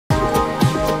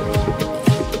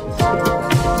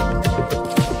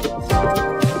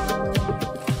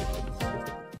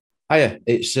Hiya,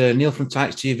 it's Neil from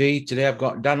Tykes TV. Today I've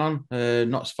got Dan on,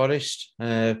 Notts Forest.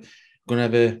 Going to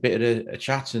have a bit of a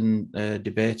chat and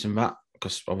debate and that,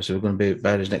 because obviously we're going to be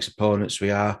various next opponents.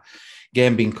 We are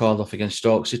game being called off against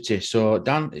Stoke City. So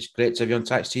Dan, it's great to have you on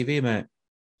Tykes TV, mate.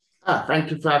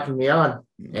 Thank you for having me on.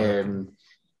 I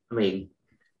mean,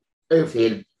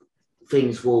 hopefully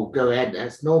things will go ahead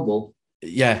as normal.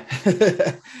 Yeah.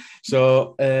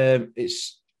 So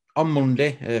it's on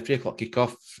Monday, 3 o'clock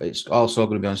kickoff. It's also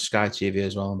going to be on Sky TV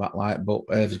as well, on that light. But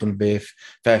there's going to be a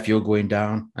fair few going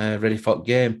down, ready for the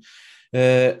game.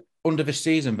 Under the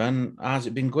season, Ben, how's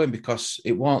it been going? Because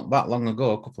it wasn't that long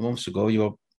ago, a couple of months ago, you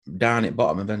were down at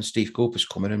bottom, and then Steve Cooper's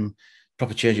coming and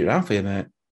proper changed it around for you, mate.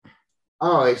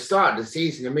 Oh, it started the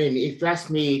season. I mean, if you asked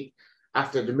me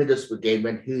after the Middlesbrough game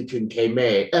when Hooton came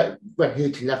in, when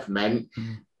Hooton left, meant,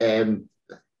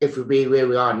 if we be where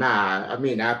we are now, I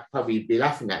mean, I'd probably be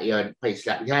laughing at you and place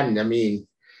like hand. I mean,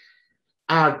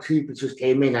 our Cooper just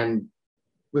came in and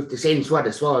with the same squad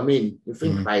as well. I mean, you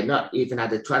think about it, not even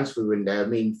had a transfer window. I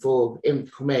mean, for him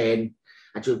to come in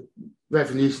and to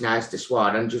revolutionise the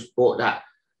squad and just brought that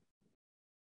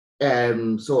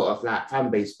sort of like fan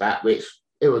base back, which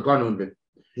it was gone under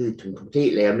Hooton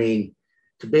completely. I mean,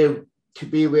 to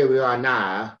be where we are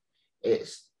now,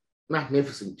 it's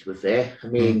magnificent to be fair. I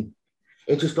mean,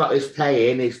 it just got us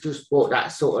playing. It's just brought that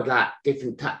sort of like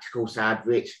different tactical side,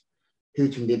 which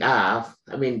Hooton didn't have.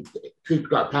 I mean, Cooper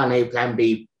got plan A, plan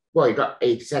B. Well, he got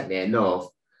 80% there, North,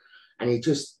 and we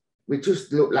just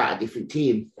looked like a different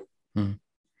team.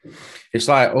 It's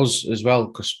like us as well,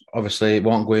 because obviously it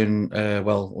won't go in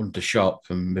well under shop,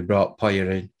 and we brought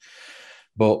Poyer in.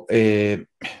 But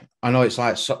I know it's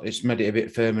like it's made it a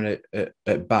bit firmer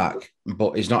at back,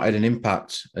 but it's not had an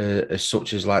impact as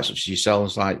such as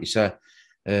yourselves. Like you said,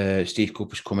 Steve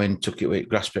Cooper's come in, took it with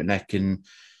grasp at neck, and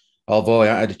although I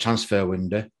had a transfer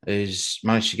window, he's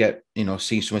managed to get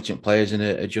see some different players and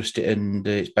adjust it, and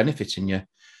it's benefiting you.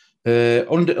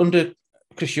 Under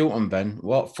Chris Hutton, Ben,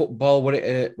 what football were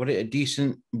it? A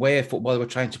decent way of football they were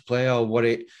trying to play, or were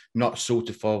it not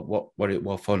suited for what it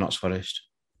was for Notts Forest?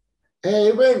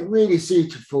 It weren't really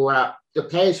suited for the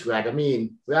players we had. I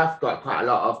mean, we have got quite a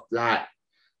lot of like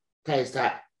players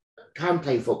that can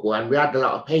play football, and we had a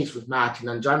lot of pace with Martin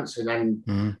and Johnson,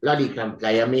 and Loddy can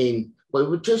play. I mean, but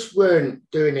we just weren't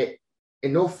doing it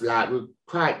enough. Like, we're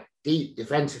quite deep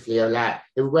defensively. Or like,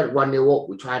 if we went 1-0 up,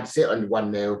 we tried to sit on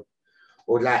 1-0.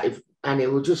 Or like, and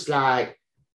it was just like,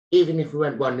 even if we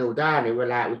went 1-0 down, it was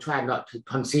like, we tried not to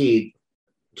concede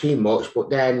too much. But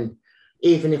then,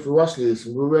 even if we was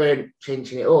losing, we weren't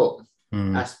changing it up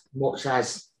as much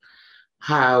as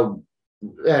how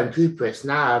Cooper is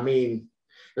now. I mean,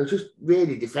 it was just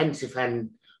really defensive, and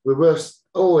we were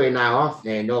all in our off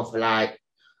there, for like,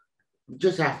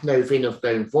 just have no thing of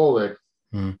going forward.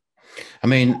 I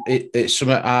mean, it's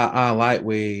something I like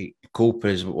with Cooper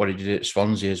is what he did at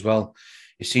Swansea as well.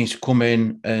 He seems to come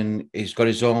in and he's got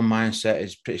his own mindset.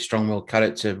 He's pretty strong-willed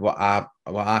character. What I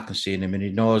can see in him, and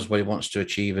he knows what he wants to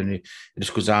achieve, and he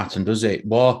just goes out and does it.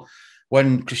 Well,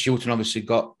 when Chris Hutton obviously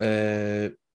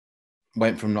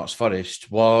went from Notts Forest,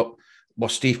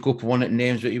 was Steve Cooper one of the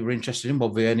names that you were interested in? Were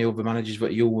there any other managers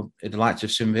that you would like to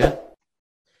have seen there?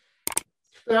 To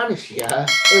be honest, yeah,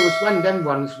 it was one of them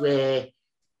ones where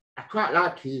I quite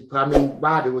like Cooper. I mean,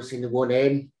 Wilder was in the one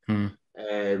in.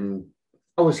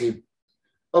 Obviously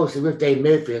with Dave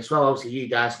Murphy as well. Obviously, you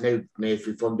guys know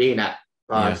Murphy from being at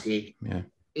Barnsley. Yeah.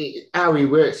 How he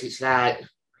works, it's like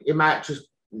you might just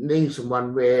need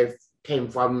someone where came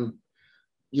from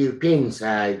European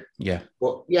side. Yeah.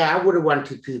 But yeah, I would have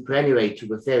wanted Cooper anyway, to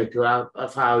be fair to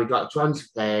how he got transfer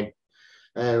playing.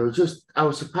 I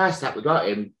was surprised that we got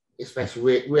him,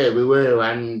 especially where we were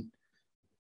and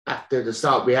after the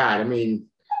start we had. I mean,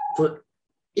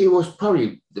 he was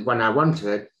probably the one I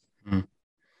wanted.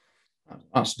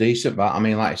 That's decent, but I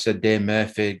mean, like I said, Dave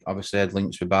Murphy obviously had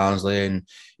links with Barnsley, and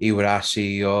he was our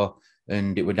CEO,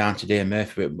 and it was down to Dave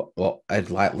Murphy, but had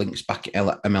like links back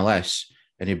at MLS,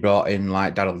 and he brought in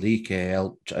like Daryl Leakey,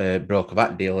 helped broker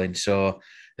that deal in. So,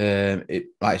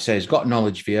 like I say, he's got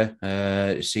knowledge for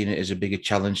you. Seen it as a bigger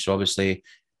challenge, so obviously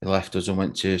he left us and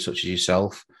went to such as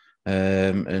yourself,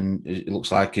 and it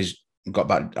looks like he's got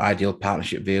that ideal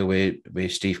partnership there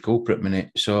with Steve Cooper at the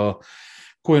minute. So.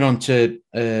 Going on to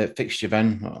fixture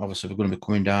then, obviously we're going to be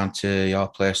coming down to your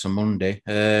place on Monday.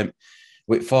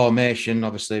 With formation,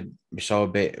 obviously we saw a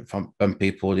bit from when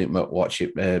people didn't watch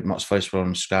it. Notts Forest were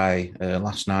on Sky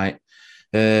last night.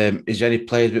 Is there any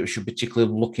players that we should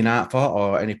particularly looking out for,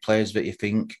 or any players that you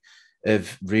think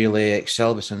have really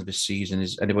excelled this season?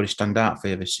 Is anybody stand out for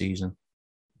you this season?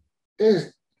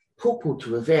 There's couple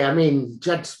to be fair. I mean,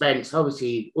 Jed Spence,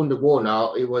 obviously, under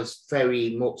Warnock, he was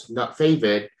very much not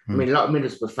favoured. I mean, a lot of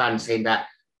Middlesbrough fans saying that,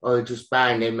 oh, just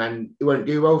buying him and he won't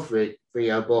do well for you.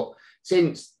 But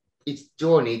since it's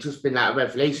journey, it's just been like a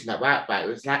revelation that right back.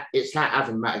 It's like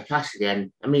having Matty Cash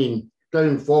again. I mean,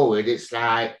 going forward, it's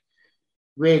like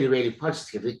really, really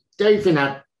positive. The only thing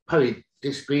I probably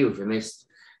disagree with him is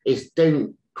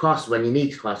don't cross when you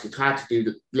need to cross. You try to do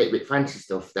the little bit fancy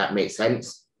stuff, if that makes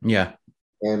sense. Yeah.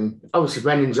 Obviously,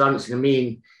 Brendan Johnson, I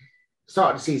mean,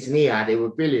 start of the season he had, they were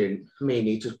brilliant. I mean,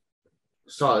 he just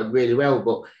started really well,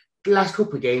 but the last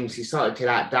couple of games he started to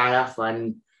like die off.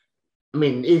 And I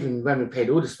mean, even when we played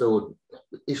Huddersfield,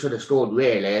 he should have scored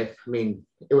really. I mean,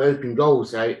 it was open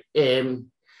goals. So,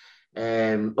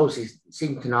 obviously,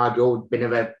 Sintonado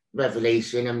been a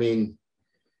revelation. I mean,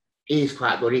 he's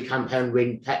quite good. He can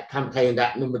play in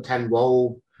that number 10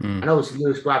 role. And obviously,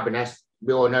 Lewis Grabban,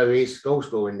 we all know he's goal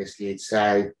scorer in this league.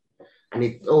 So, and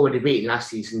he'd already beaten last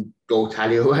season goal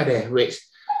tally already, which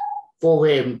for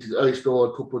him to only score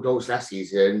a couple of goals last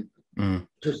season,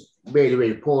 just really,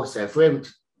 really poor. So for him to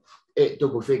hit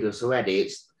double figures already,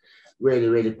 it's really,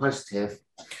 really positive.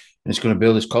 It's going to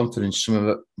build his confidence. Some of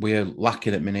it we're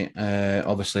lacking at the minute.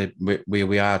 Obviously,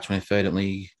 we are 23rd in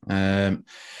league.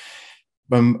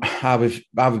 When how we've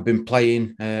been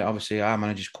playing, obviously our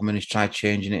manager's come in, he's tried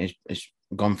changing it. It's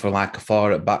gone for like a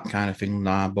 4 at back kind of thing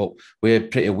now, but we're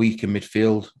pretty weak in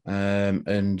midfield.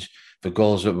 And the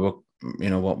goals that were,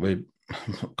 what we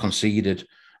conceded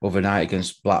overnight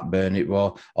against Blackburn, it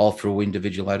was all through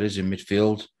individual errors in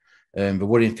midfield. The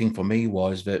worrying thing for me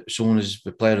was that as soon as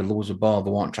the player lose the ball,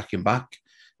 they weren't tracking back.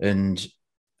 And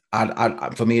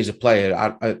for me as a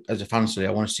player, as a fan, I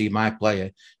want to see my player,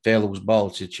 if they lose ball,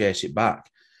 to chase it back.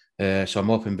 So I'm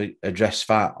hoping to address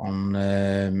that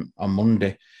on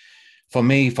Monday. For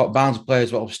me, for Barnsley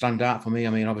players, what will stand out for me, I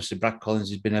mean, obviously Brad Collins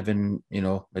has been having,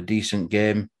 a decent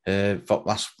game for the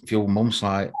last few months.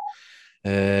 Like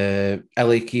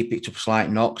Ellie Key picked up a slight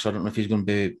knock, so I don't know if he's going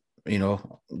to be,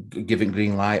 giving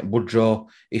green light. Woodrow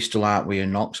is still out with a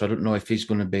knock, so I don't know if he's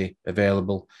going to be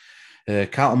available.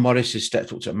 Carlton Morris has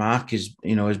stepped up to mark, has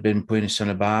been putting his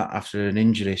centre back after an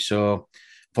injury. So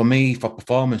for me, for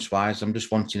performance-wise, I'm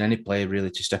just wanting any player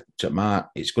really to step up to mark.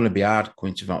 It's going to be hard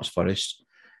going to Notts Forest.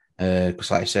 Because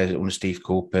like I said, under Steve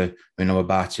Cooper, we know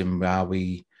about him, how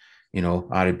he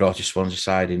brought his Swansea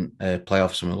side in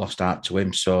playoffs and we lost out to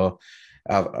him. So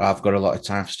I've got a lot of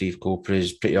time for Steve Cooper.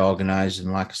 He's pretty organised,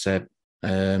 and like I said,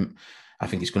 I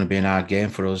think it's going to be an hard game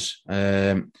for us.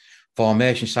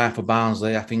 Formation side for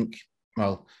Barnsley, I think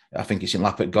it's in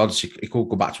lap at God's. He could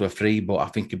go back to a 3, but I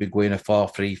think he'd be going a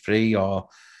 4-3-3 or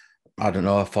I don't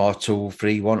know, a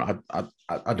 4-2-3-1.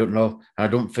 I don't know. And I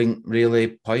don't think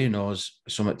really Poyer knows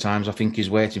some at times. I think he's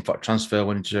waiting for a transfer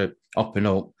window to open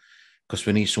up because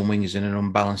we need some wingers in an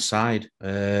unbalanced side.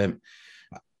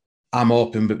 I'm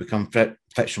hoping that we can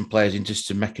fetch some players in just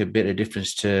to make a bit of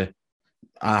difference to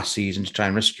our season, to try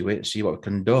and rescue it, see what we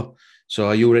can do. So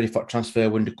are you ready for a transfer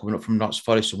window coming up from Notts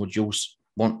Forest, and would you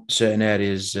want certain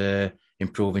areas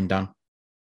improving, Dan?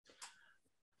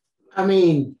 I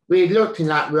mean, we're looking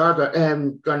like we are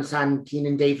going to sign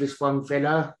Keenan Davis from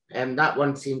Villa, and that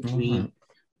one seemed to be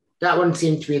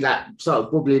like sort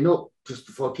of bubbling up just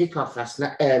before kickoff last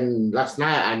night.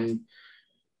 And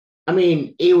I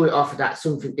mean, he would offer that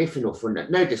something different up front.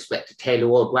 No disrespect to Taylor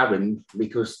or Grabban,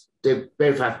 because they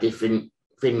both have different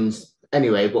things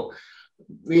anyway. But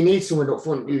we need someone up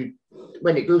front who,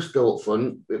 when it does go up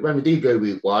front, when we do go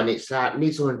route one, it's like we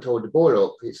need someone to hold the ball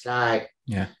up. It's like,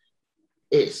 yeah.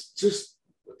 It's just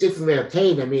a different way of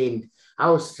playing. I mean, I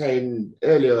was saying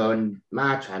earlier on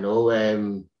my channel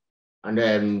and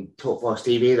Talk Force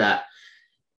TV that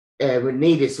we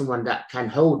needed someone that can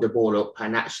hold the ball up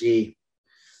and actually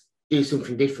do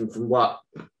something different from what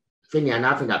Finney and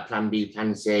having that plan B,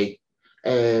 plan C.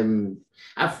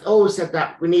 I've always said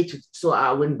that we need to sort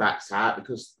our wing backs out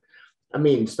because, I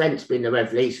mean, Spence being a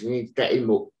revelation, we need to get him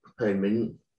up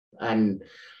permanent, and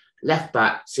left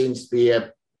back seems to be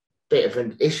a bit of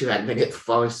an issue at the minute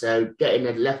for us. So getting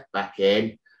a left back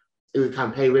in who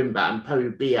can play wing back and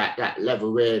probably be at that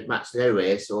level where Max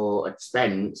Lewis or at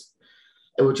Spence,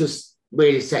 it will just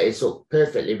really set us up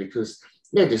perfectly because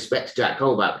no disrespect to Jack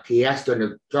Colback, but he has done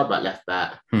a job at left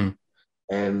back. I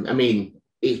mean,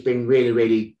 he's been really,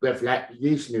 really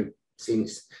revolutionary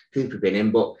since Cooper been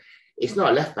in, but it's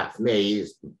not a left back for me.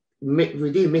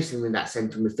 We do miss him in that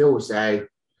centre midfield, so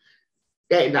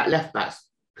getting that left back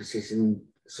position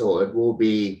sorted will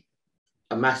be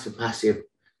a massive thing,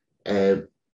 and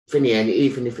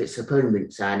even if it's a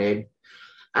permanent signing.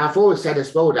 I've always said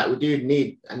as well that we do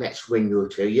need an extra winger or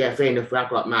two. Yeah, fair enough, I've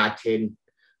got Martin,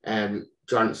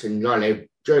 Johnson, Lonnie.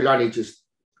 Joe Lonnie just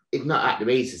is not at the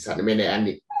races at the minute,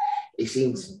 and he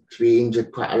seems to be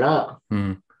injured quite a lot.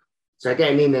 So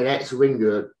getting in an extra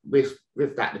winger with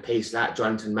that, the pace like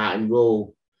Johnson, Martin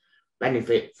will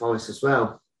benefit for us as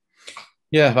well.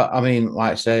 Yeah, but I mean,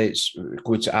 like I say, it's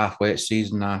going to halfway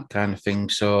season, that kind of thing.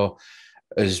 So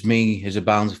as me, as a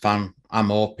Barnsley fan, I'm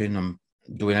hoping, I'm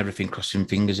doing everything, crossing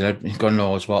fingers and everything, God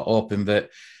knows what, hoping that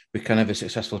we can have a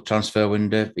successful transfer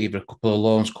window, either a couple of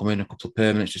loans come in, a couple of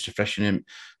permanents, just to freshen him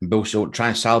and boost up, try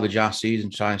and salvage our season,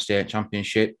 try and stay in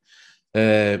Championship.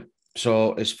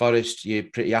 So as Forest, you're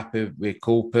pretty happy with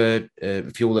Cooper, a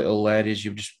few little areas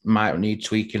you just might need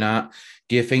tweaking at.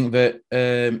 Do you think that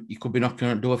you could be knocking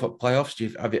on the door for playoffs?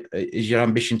 Is your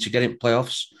ambition to get in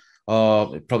playoffs?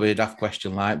 Or probably a daft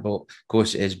question, like, but of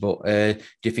course it is. But do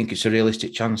you think it's a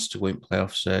realistic chance to win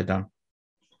playoffs, Dan?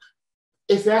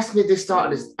 If you asked me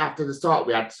after the start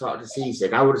we had the start of the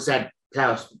season, I would have said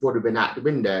playoffs would have been out the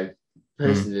window,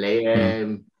 personally.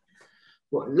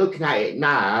 But looking at it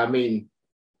now, I mean,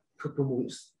 a couple of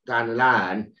months down the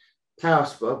line,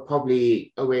 playoffs are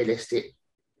probably a realistic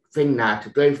thing now to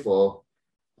go for.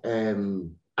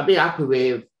 I'd be happy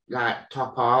with like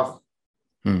top half,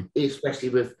 especially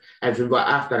with everything got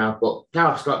after now. But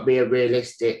playoffs got to be a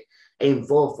realistic aim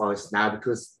for us now,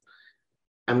 because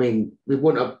I mean we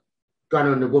wouldn't have gone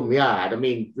on the one we had. I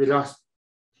mean we lost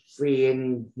 3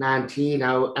 in 19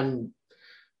 now, and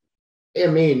I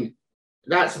mean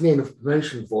that's enough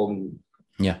promotion for me.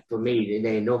 Yeah, for me,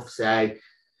 enough. So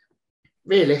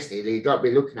realistically, you've got to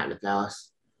be looking at the playoffs.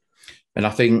 and I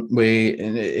think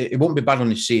it won't be bad on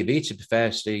his CV, to be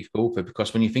fair, Steve Cooper,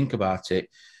 because when you think about it,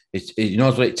 he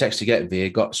knows what it takes to get there. He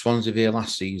got Swansea there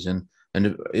last season,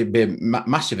 and it'd be a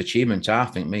massive achievement, I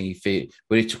think, when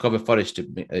he took over Forest,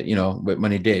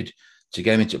 when he did, to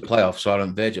get him into playoffs or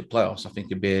on the verge of playoffs. I think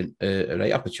it'd be a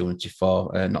right opportunity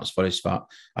for Notts Forest.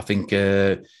 I think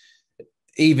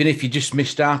even if you just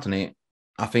missed out on it,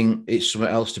 I think it's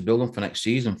something else to build on for next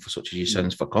season, for such as you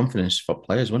said, for confidence for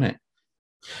players, wasn't it?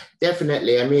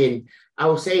 Definitely. I mean, I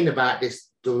was saying about this,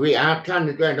 I'm kind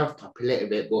of going off topic a little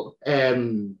bit, but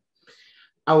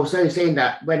I was saying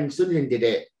that when Sunderland did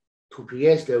it a couple of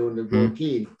years ago on the World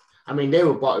Team, I mean, they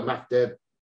were bottom after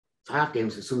 5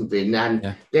 games or something,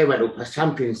 and they went up as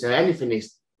champions. So anything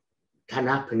can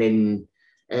happen in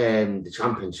the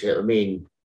Championship. I mean,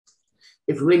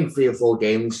 if you win 3 or 4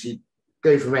 games, you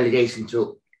go from relegation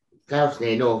to playoffs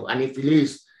near enough. And if you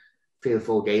lose 3 or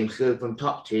 4 games, go from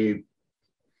top to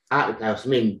out of the playoffs. I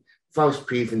mean, Forest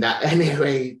proving that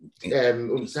anyway,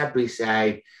 on Sabri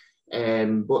side.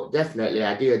 But definitely,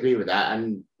 I do agree with that.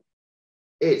 And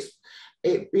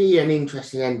it'd be an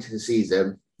interesting end to the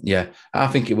season. Yeah, I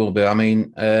think it will be. I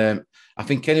mean, I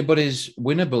think anybody's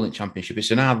winnable in Championship.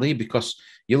 It's an hard league, because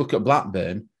you look at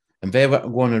Blackburn, and they were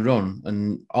going to run,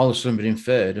 and all of a sudden they're in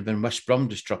third, and then West Brom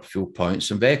just drop a few points,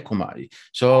 and they come at you.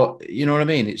 So, you know what I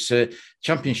mean? It's a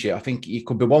Championship. I think you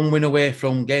could be 1 win away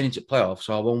from getting into playoffs,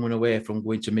 or 1 win away from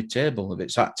going to mid-table. If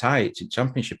it's that tight, it's a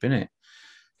Championship, isn't it?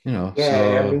 You know. Yeah,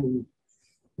 so... I mean,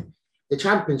 the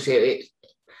Championship,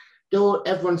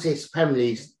 everyone says Premier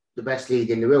League's the best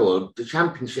league in the world. The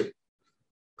Championship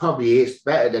probably is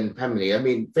better than the Premier League. I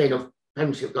mean, fair enough,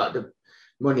 Premiership got the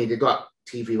money, they got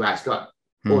TV rights, got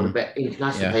all the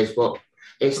international players, but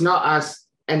it's not as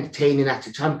entertaining as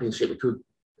the Championship because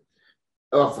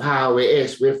of how it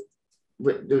is with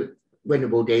the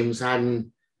winnable games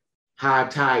and how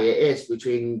tight it is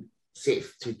between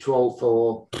 6th to 12th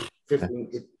or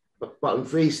 15th bottom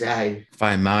 3, say.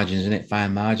 Fine margins, isn't it?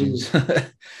 Fine margins.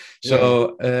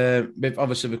 So,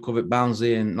 obviously, we covered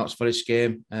Barnsley and Notts Forest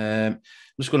game. I'm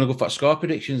just going to go for score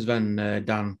predictions then,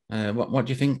 Dan. What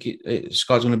do you think the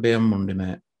score's going to be on Monday,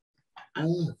 mate?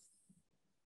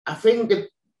 I think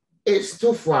it's a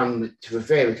tough one, to be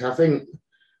fair, because I think,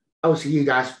 obviously, you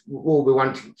guys will be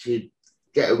wanting to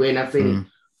get a win. I think,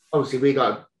 obviously, we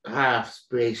got high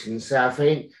aspirations. So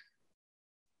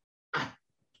I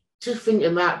just think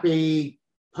it might be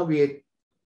probably a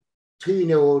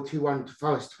 2-0 or 2-1 to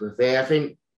Forest, to be fair. I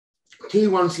think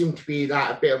 2-1 seemed to be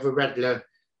like a bit of a regular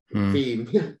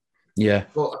theme. Yeah.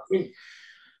 But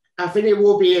I think it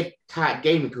will be a tight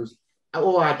game because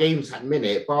all our games at the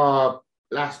minute, bar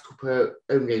last couple of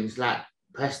home games like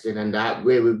Preston and that,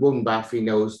 where we won by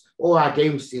 3-0, all our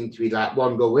games seem to be like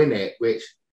 1 goal in it, which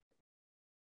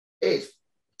it's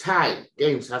tight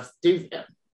games. I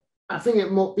think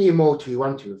it might be more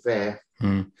 2-1, to be fair.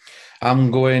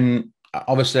 I'm going,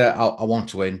 obviously, I want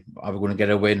to win. I'm going to get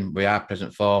a win with our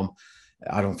present form.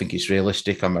 I don't think it's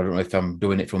realistic. I don't know if I'm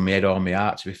doing it from my head or my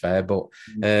heart, to be fair, but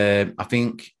I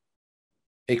think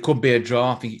it could be a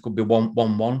draw. I think it could be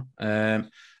 1-1.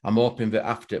 I'm hoping that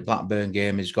after the Blackburn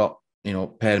game, he's got,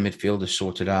 pair of midfielders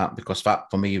sorted out, because that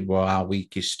for me were our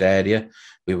weakest area.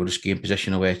 We were just giving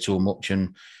possession away too much,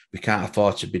 and we can't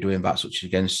afford to be doing that, such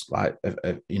against like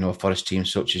a Forest team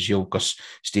such as you, because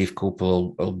Steve Cooper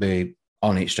will be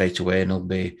on it straight away, and he'll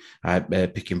be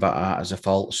picking that out as a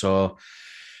fault. So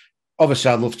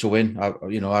obviously, I'd love to win.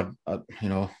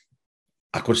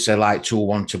 I could say like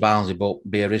 2-1 to Barnsley, but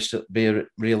be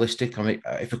realistic. I mean,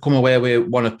 if we come away with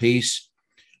one apiece,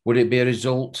 would it be a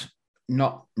result?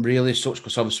 Not really such,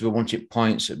 because obviously we wanted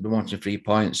points. We wanted 3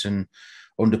 points, and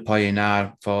under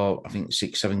Poyet for I think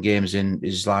 6-7 games in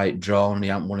is like drawn. He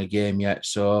hasn't won a game yet,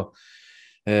 so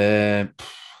I'm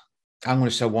going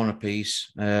to say one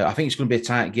apiece. I think it's going to be a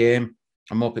tight game.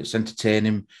 I'm hoping it's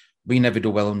entertaining. We never do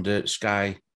well under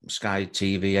Sky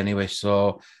TV anyway,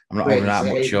 so I'm not holding that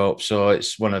much up. So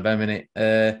it's one of them,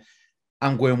 innit?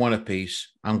 I'm going one apiece.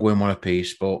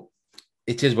 But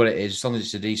it is what it is. As long as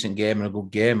it's a decent game and a good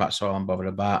game, that's all I'm bothered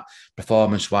about.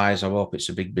 Performance-wise, I hope it's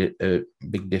a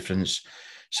big difference.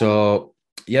 So,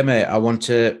 yeah, mate, I want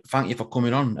to thank you for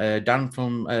coming on. Dan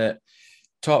from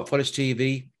Talk Forest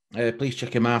TV. Please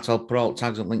check him out. I'll put all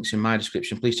tags and links in my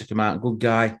description. Please check him out. Good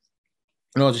guy.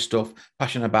 Loads of stuff.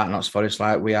 Passionate about Notts Forest,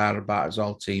 like we are about as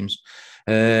all teams.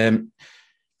 Yeah,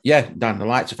 Dan, I'd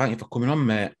like to thank you for coming on,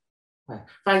 mate.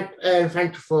 Thank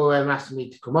you for asking me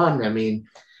to come on. I mean,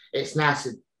 it's nice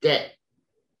to get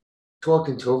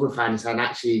talking to other fans and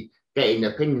actually getting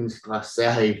opinions across.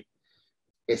 So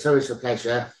it's always a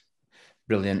pleasure.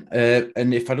 Brilliant.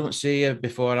 And if I don't see you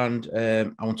beforehand,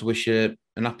 I want to wish you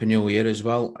an happy new year as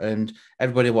well. And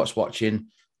everybody what's watching,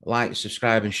 like,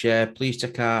 subscribe and share. Please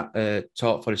check out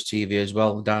Talk Forest TV as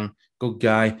well. Dan, good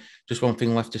guy. Just one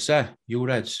thing left to say. You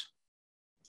Reds.